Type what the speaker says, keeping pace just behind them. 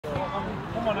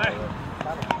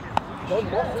Come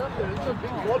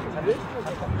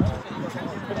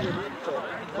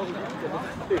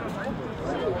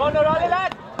on, rally,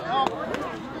 lad!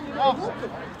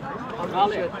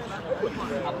 Rally.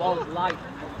 A ball's light.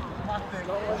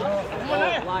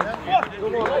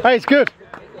 Hey, it's good.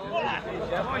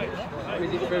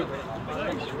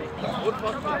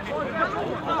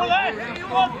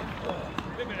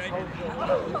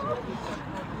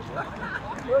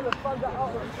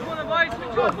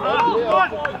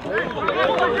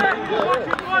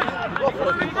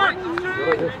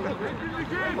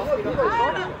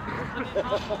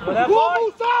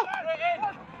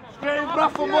 Straight in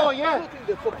Bradford Moor, yeah?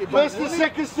 First and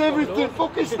second to everything,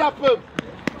 fucking snap him!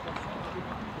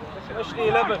 Especially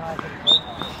 11.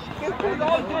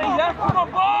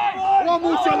 One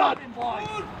more shot, lad!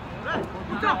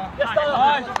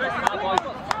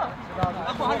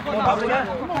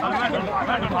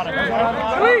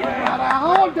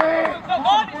 Hold it!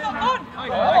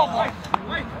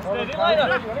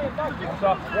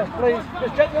 Yes, please.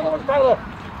 Just check the other one, Tyler.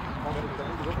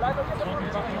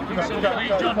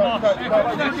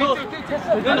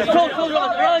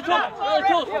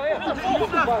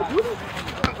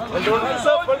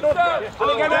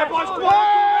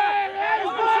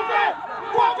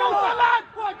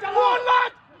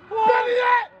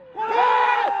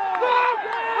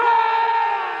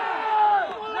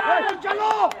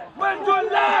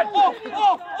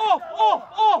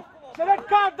 Off! So that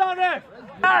card down there!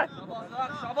 Yeah!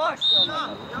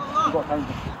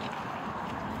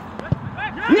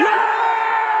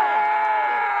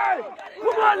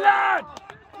 Come on, lad!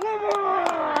 Come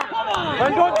on!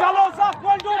 Well done, Jallo, sir!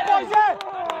 Well done, boys, yeah!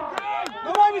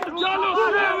 Come on, Mr. Jallo!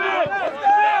 Stay away!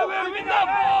 Win that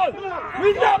ball!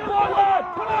 Win that ball, lad!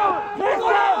 Come on!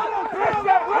 Press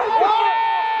that!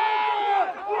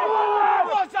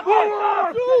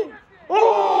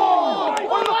 Oh!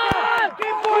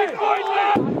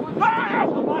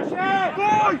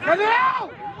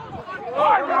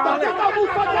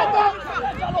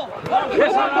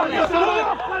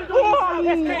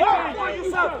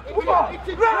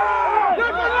 Keep going,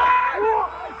 lad!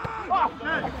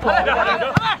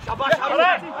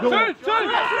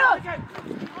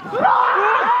 Come on!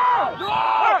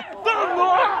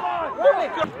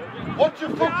 Watch your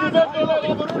fucking head,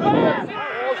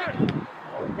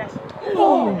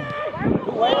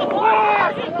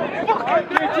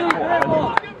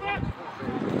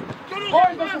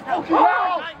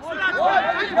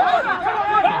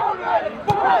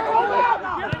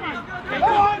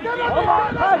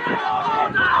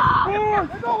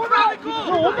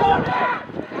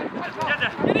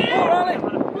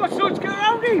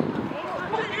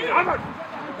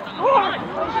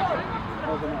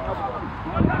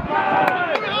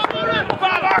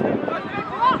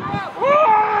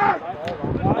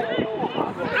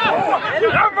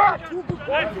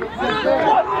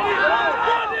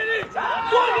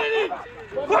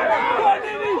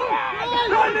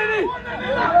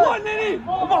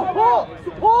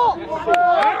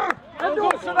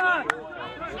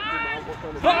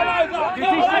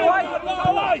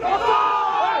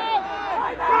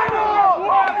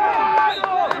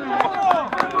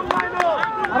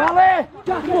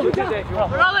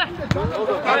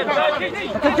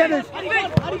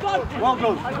 Well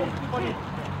done.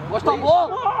 What's that ball?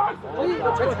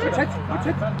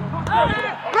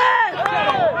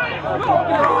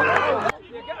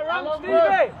 Get around,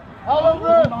 Stevie.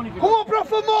 Come on,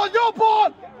 Bradford Moor, your ball!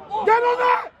 Get on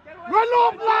that! Run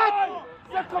up, lad!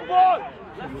 Second ball.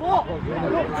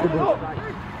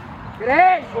 Get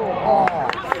in!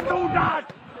 Do that.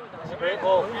 Great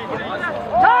ball.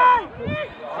 Time!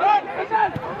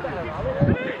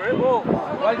 Great ball.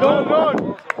 Well done.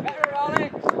 Better,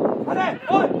 Alex.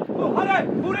 Hadi,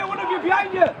 put it one of you behind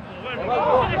you.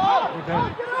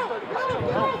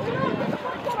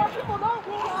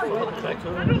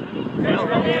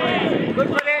 Good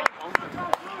for it.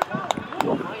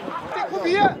 Come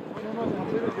here!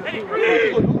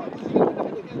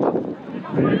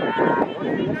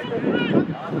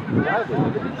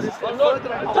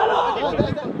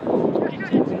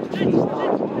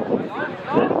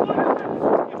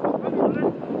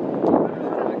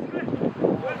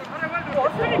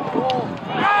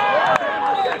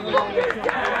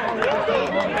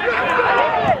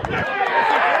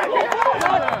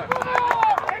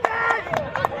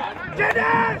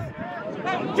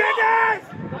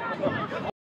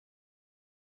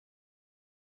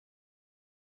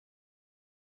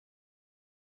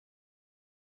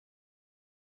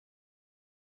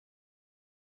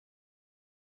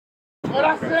 Well,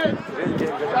 that's it!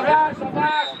 Shabash!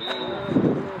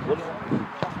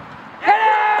 Hit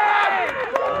it!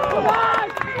 Come on!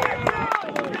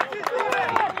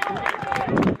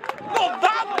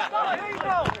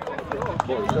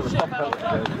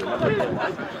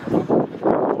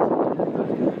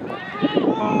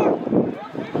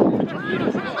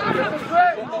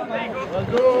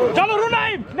 Chalo, run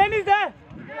at him! Nenny's there!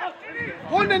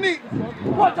 Go on, Nenny!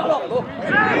 What, Chalo?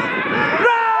 Red!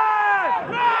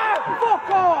 Fuck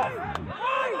off!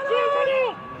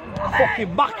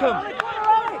 Fucking back him!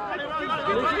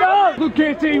 Good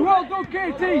Katie, well done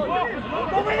Katie!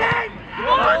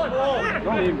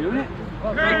 Don't even do it.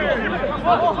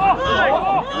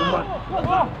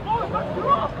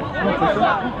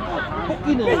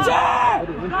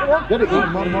 Get it in,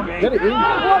 man. Get it in.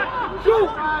 Shoot!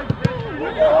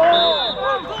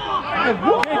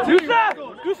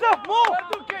 Gustav, more!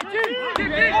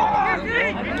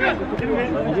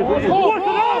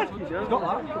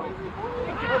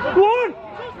 Go on!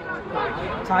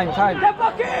 Time. Get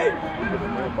back in!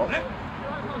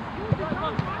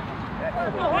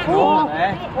 Still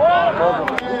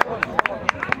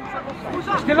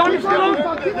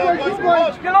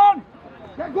on!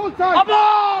 Get goal time! Come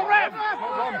on, ref!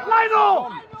 Lionel!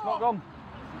 It's not gone.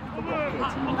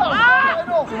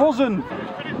 It wasn't.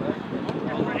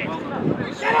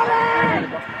 Get on it!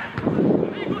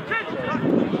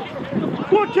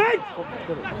 Go on, Jake!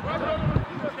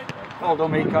 Well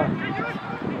done, Mika.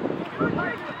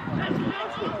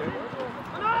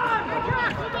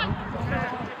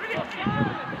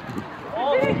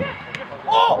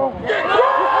 Oh!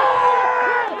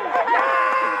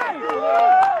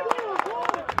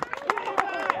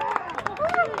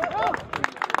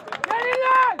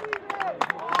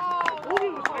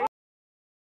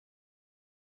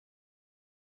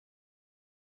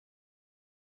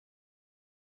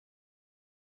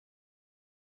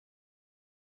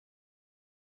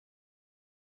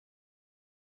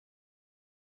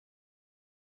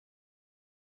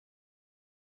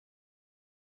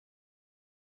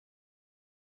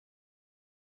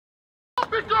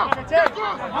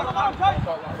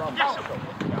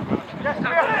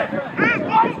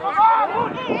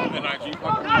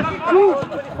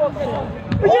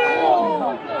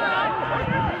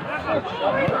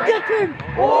 Get him!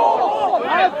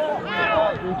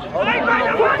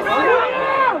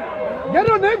 Get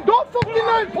on him! Don't fucking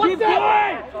line! Keep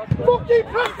going! Fucking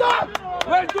press that!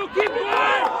 Well, do keep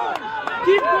going!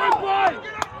 Keep going, boy!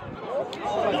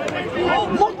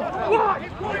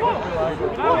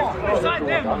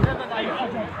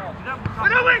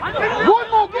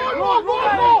 One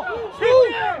more!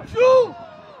 Shoot! Shoot!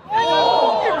 Oh!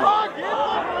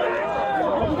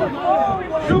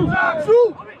 Shoot!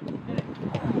 Shoot!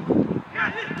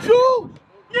 Shoot!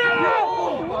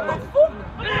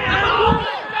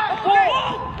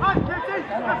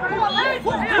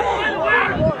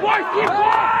 Boys, keep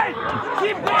going!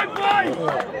 Keep going, boys!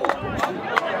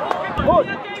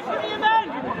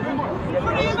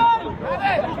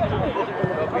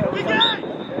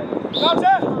 That's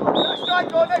it! Next time,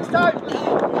 go next time!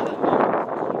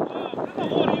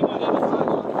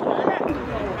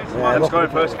 Yeah, let's go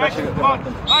first. Come on!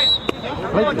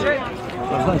 Come on, Jake!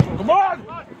 Come on!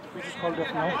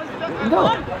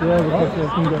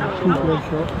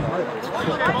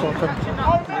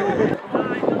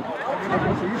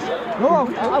 No,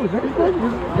 I was ready for it.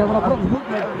 Yeah, when I put it, look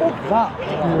like that.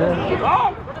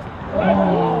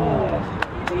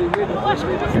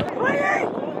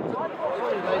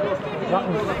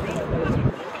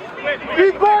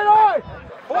 Keep going on!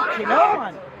 Fucking hell,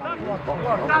 man!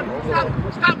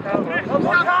 Stop!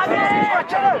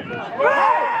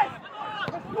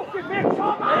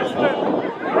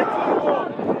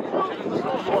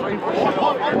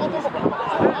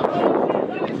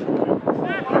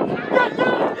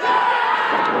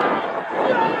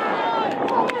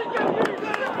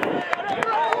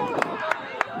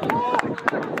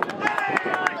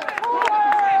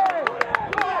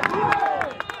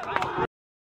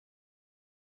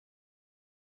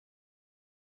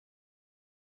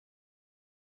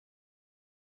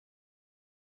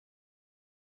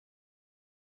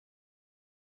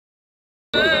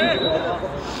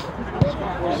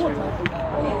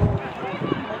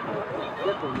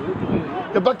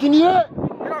 Get back in here! Get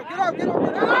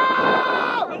out!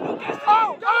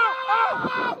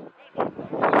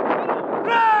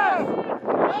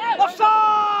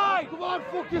 Offside! Come on,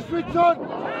 fucking switch on!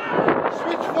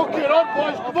 Switch fucking on,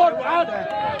 boys! Come on, man!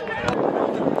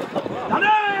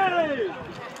 Danny!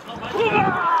 Come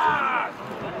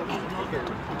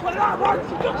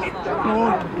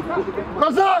on!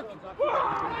 Kazak!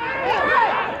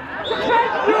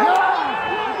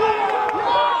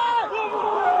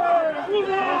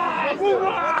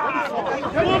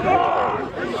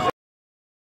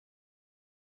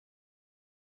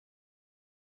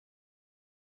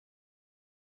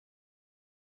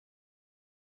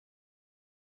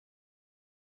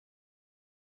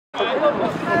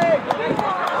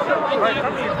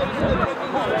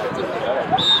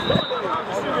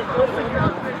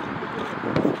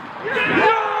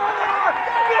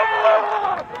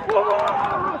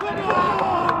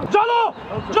 Jalo!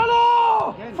 Jalo!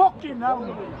 Fucking hell!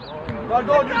 Well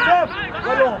done, Yusuf!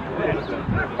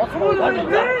 Well done!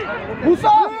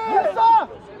 Musa! Musa!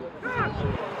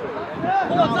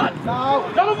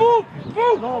 Jalo, move!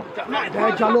 Move! No, not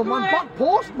there, Jallo, man. Back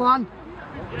post, man.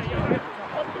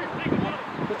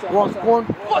 Go on, go on.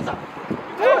 What's up?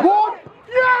 Go on!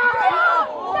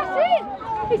 That's it!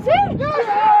 It's it!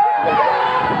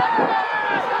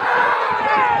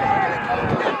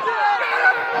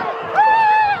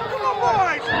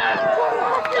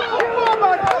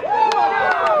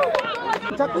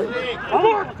 Tackle. Come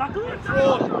on! Tackle!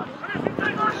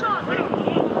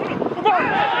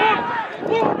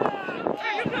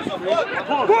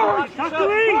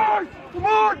 Tackling! Come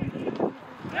on!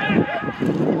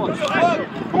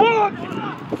 Come on!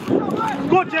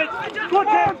 Go, Jake! Go,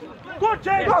 Jake! Go,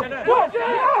 Jake! Go,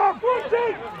 Jake! Go,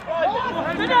 Jake!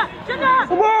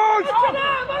 Come on!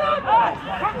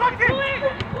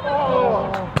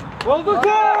 Well done,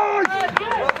 guys!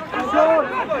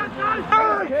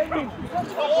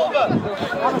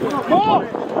 More!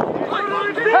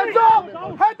 Heads up!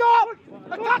 Head up!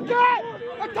 Attack it!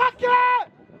 Attack it!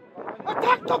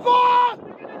 Attack the ball!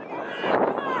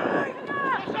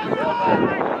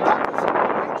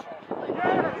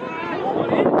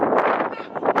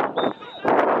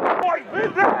 Boy, we're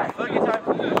there!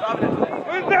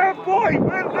 We're there, boy!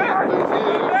 We're there!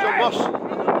 John Boss.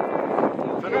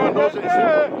 If anyone knows it, it's him.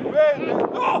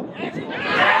 Oh!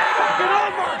 Get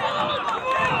on, man!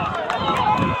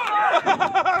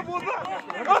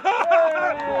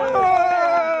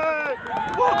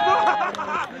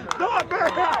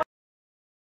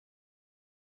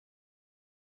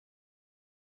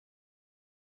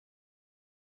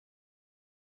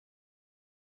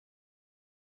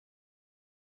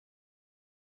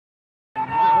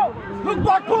 Look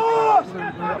back, boss!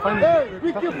 Hey,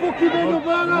 Vicky Fuki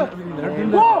Benubala!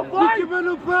 Whoa, Vicky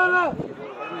Benubala!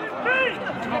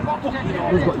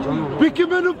 Vicky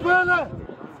Benubala!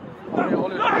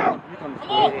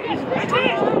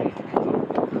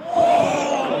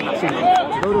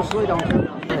 Slow down.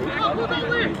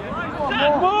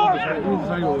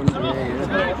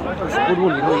 Good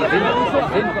one, you know, he's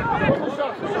in.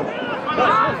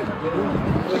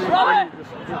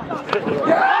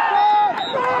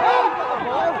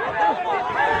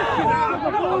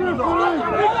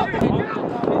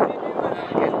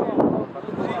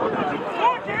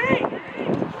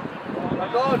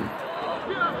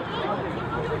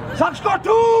 Chuck scored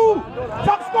two!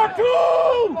 Chuck scored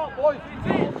two!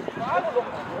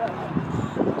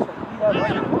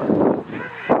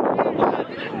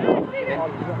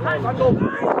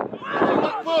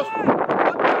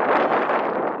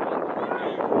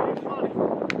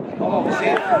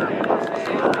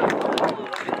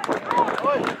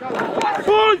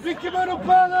 Boy, Vicky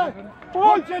Manopala!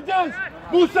 Boy, Judges!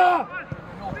 Musa!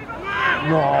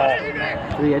 No.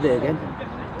 We had it again.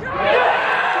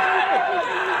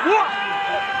 What?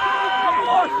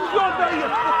 Oh, shut down, you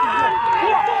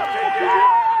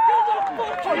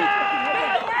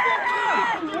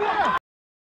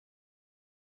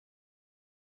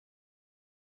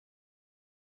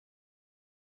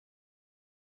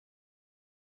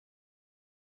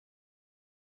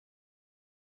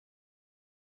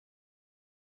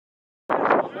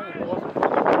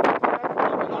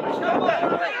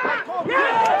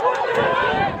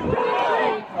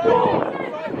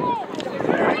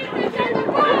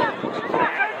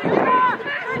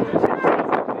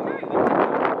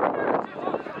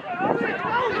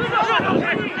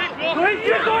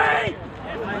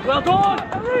well done!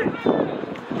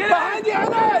 Get behind you,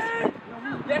 Anas!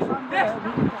 Yes, yes!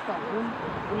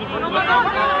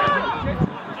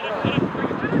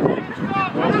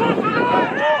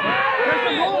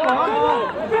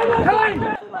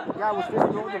 Yeah, I was just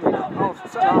talking about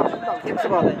it's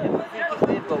about it.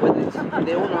 They've got winners.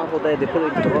 They all know how they put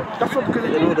it into the box. That's what because they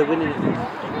know they're winning it.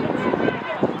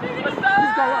 This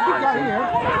guy here.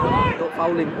 Don't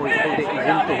foul him or he's into him.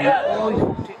 Oh, he's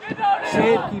hooked it.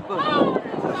 Save keeper.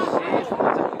 Save. You've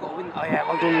got to win. Oh yeah,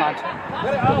 well done, lad.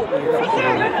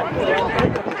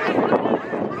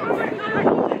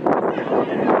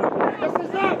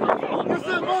 This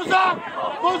is Mozart!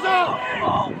 Mozart!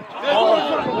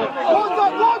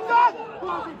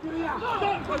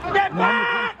 Get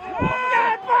back!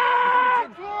 Get back!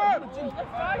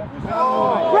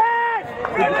 Red!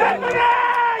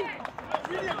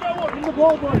 In the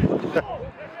ball, boy.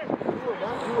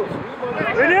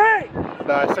 Ready?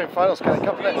 Nah, same finals, can I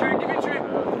come for it?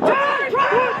 Try!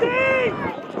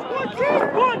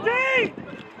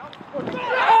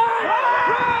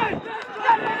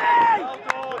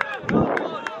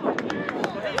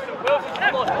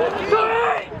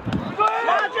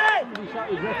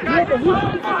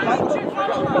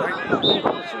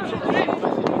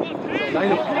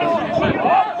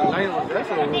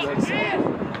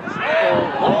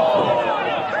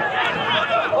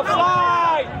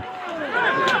 Offside!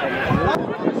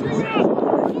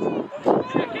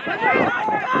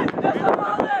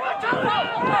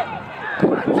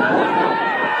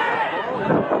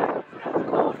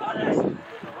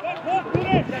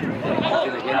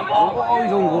 Oh,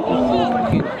 he's on goal.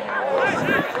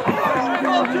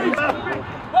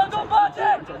 Well done,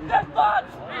 Bartek! Left back!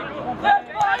 Left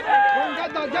back! Get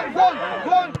that, get go on,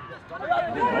 go on.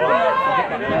 You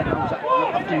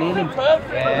have to nail him.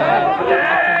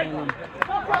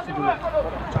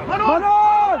 Man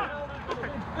on!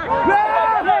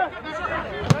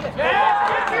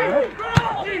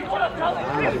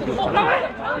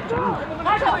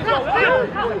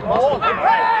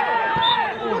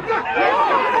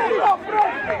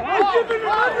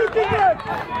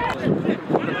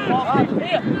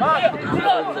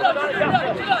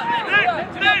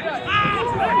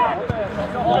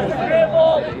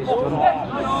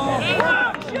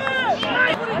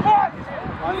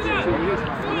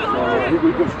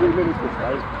 We've got 3 minutes to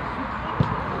play.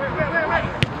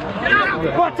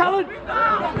 What talent? Hey,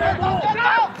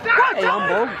 I'm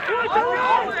ball.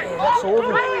 That's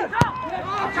over.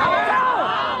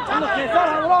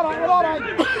 We're all right.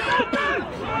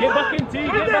 Get back in team,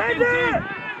 get back in team!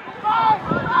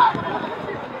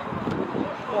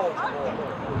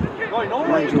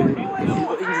 Mind you, you've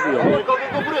got injury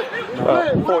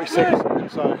on. 46.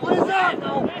 So. What is that?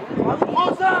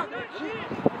 What's that?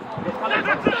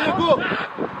 Go.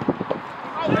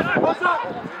 What's that?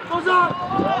 What's that?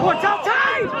 Watch out,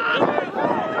 time!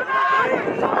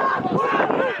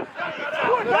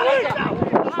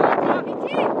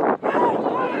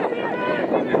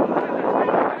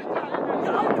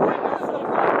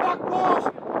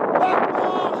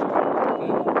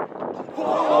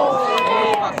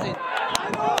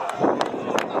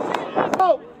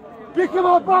 Pick him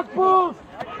up, back balls!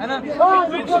 Oh!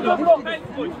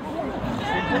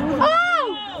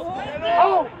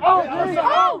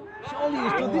 Surely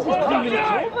he's done this is 3 minutes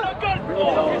over.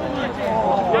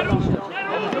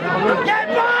 Get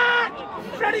back!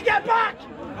 Freddie, get back!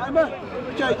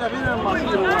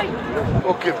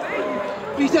 Okay.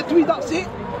 He said to me, that's it.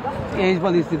 Yeah,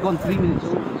 well, he's gone 3 minutes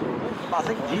over. I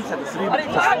think he said 3 minutes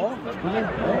before.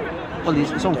 Well,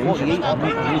 it's on 48.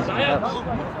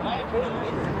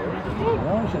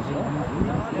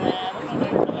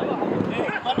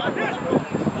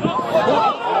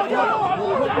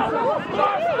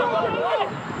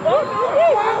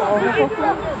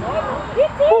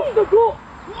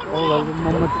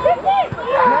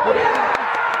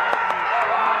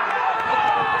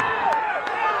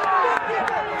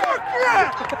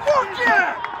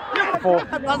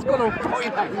 That's gonna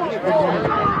point at me.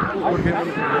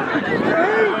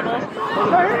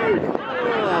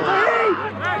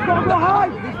 Go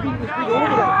high!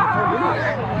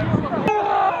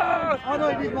 Oh no,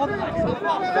 he didn't want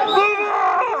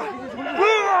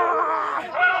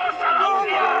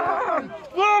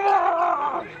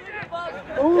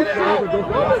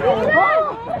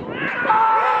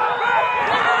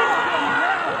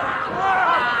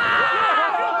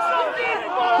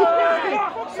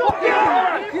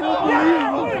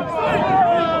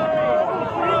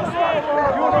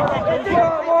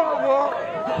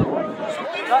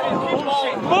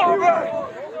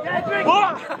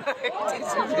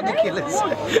It's ridiculous.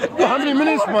 How many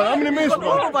minutes, man? How many minutes,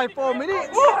 Over man? by 4 minutes.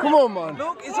 Come on, man.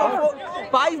 Look, it's on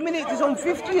 5 minutes, it's on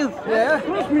 50th. Yeah.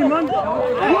 Trust me, man. I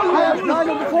had 9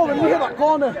 on before when we hit that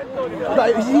corner.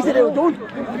 It was easy, they were done.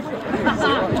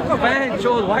 Man,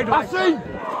 shows wide I see!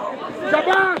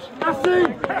 Shabash! I see!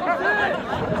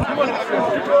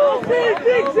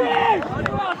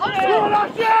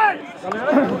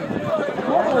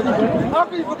 How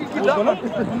can you fucking keep that?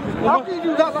 How can you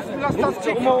do that? That's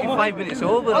 5 minutes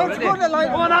over. How to go there like...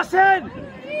 Come on, Hassan!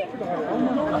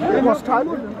 What's time?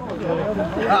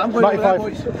 I'm going 95.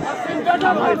 boys.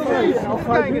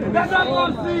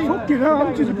 Fucking hell,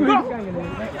 I'm just agreeing.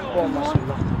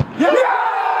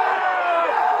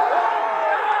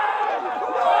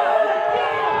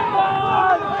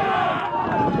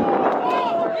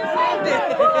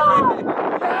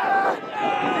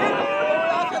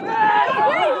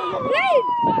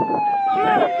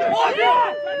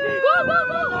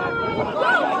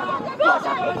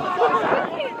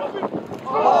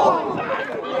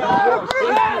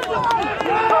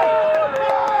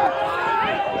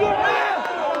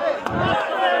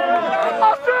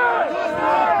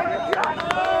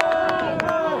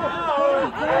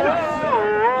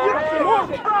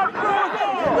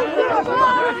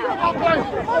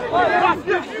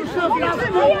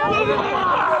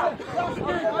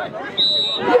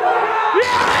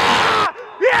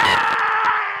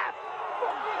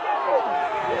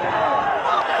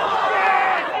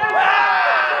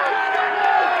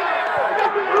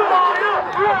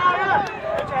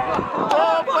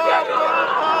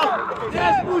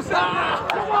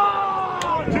 Come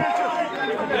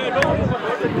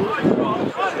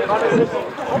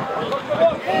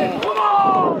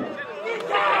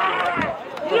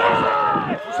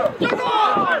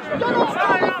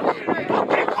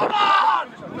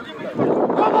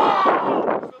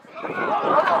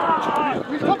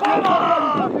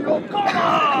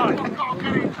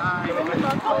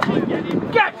on!